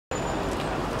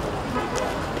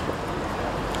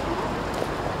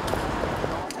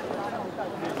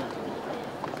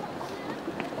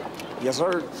Yes,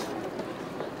 sir. Let's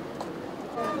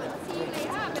see who they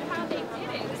have and how they did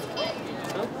it.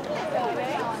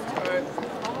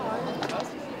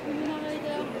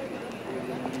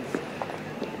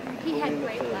 He had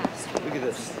great last week. Look at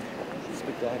this.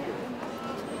 Spectacular.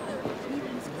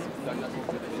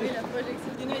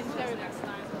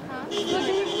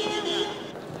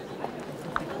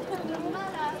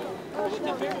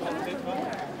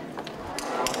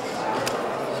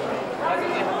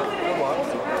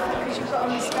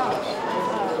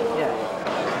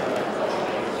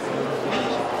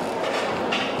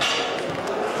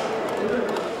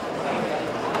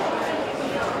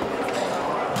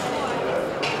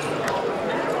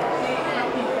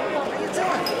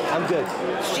 I'm good.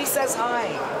 She says hi.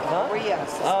 Huh? Or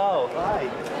yes. Oh, hi.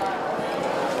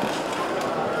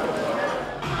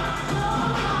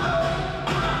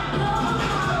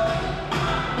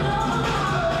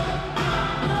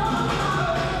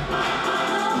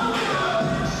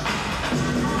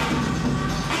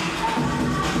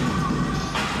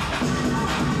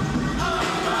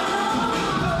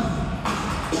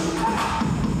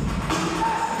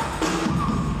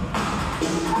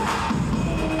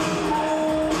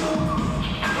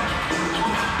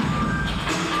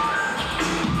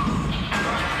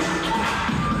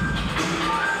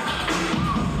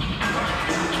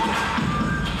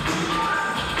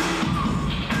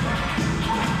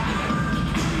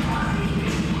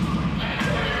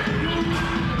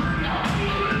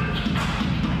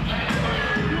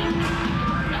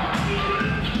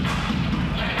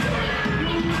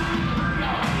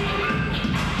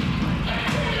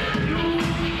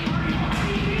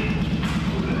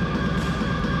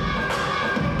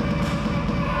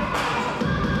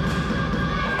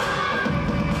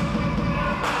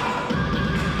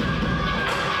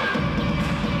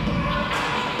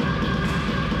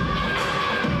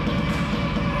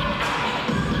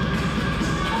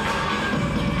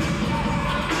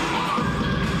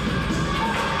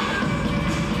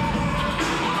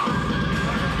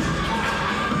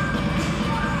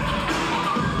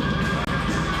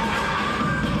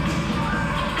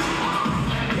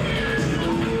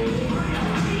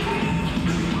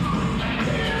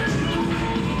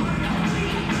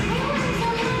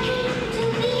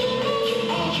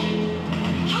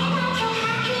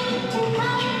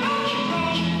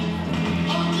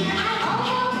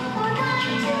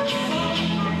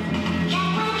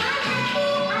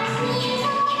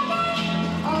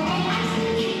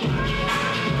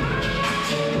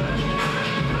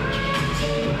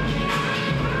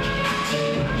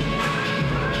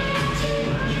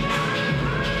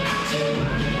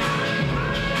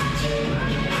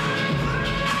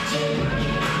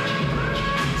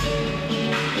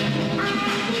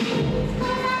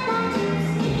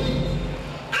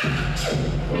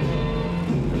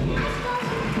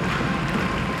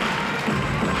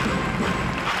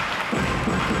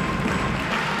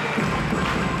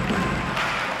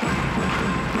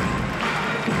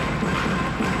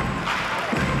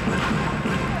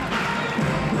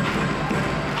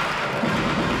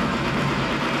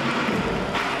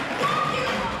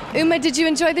 Uma, did you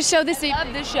enjoy the show this evening? I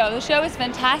love the show. The show is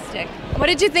fantastic. What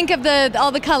did you think of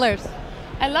all the colors?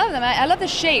 I love them. I love the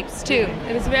shapes too.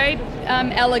 It was very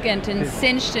elegant and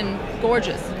cinched and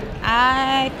gorgeous.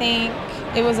 I think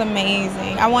it was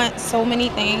amazing. I want so many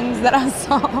things that I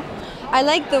saw. I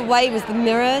like the white with the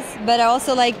mirrors, but I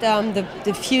also like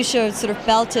the fuchsia sort of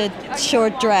belted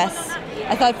short dress.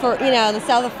 I thought for, you know, the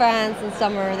south of France in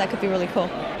summer, that could be really cool.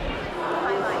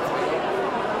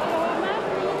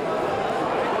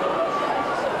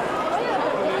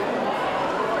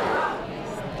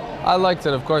 I liked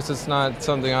it. Of course, it's not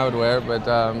something I would wear, but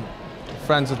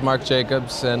friends with Marc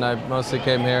Jacobs, and I mostly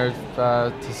came here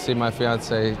to see my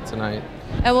fiance tonight.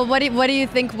 And well, what do you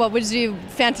think? What was your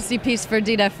fantasy piece for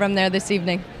Dita from there this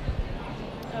evening?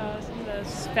 Some of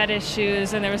those fetish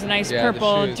shoes, and there was a nice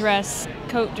purple dress,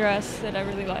 coat dress that I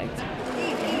really liked.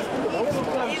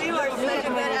 You are such a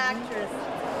good actress.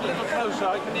 A little closer,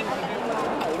 I can interview.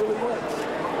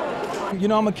 You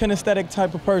know, I'm a kinesthetic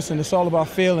type of person. It's all about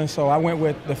feeling, so I went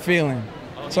with the feeling.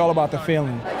 It's all about the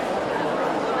feeling.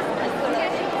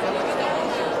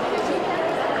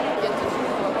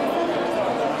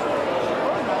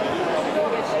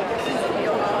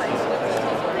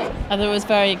 I thought it was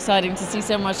very exciting to see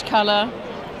so much color.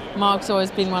 Marc's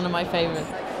always been one of my favorites.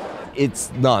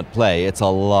 It's not play, it's a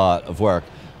lot of work.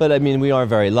 But I mean, we are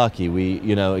very lucky.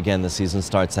 You know, again, the season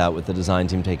starts out with the design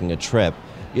team taking a trip,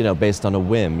 you know, based on a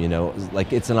whim, you know,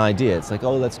 like it's an idea. It's like,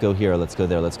 oh, let's go here, let's go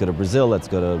there, let's go to Brazil, let's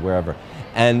go to wherever.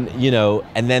 And, you know,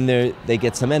 and then they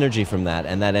get some energy from that,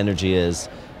 and that energy is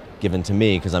given to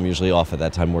me, because I'm usually off at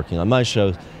that time working on my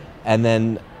show. and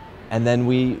then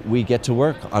we get to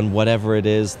work on whatever it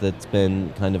is that's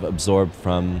been kind of absorbed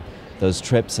from those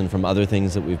trips and from other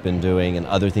things that we've been doing and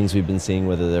other things we've been seeing,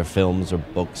 whether they're films or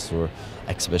books or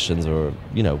exhibitions or,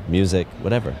 you know, music,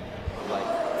 whatever. Like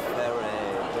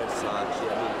Versace,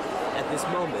 I mean, at this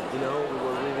moment, you know,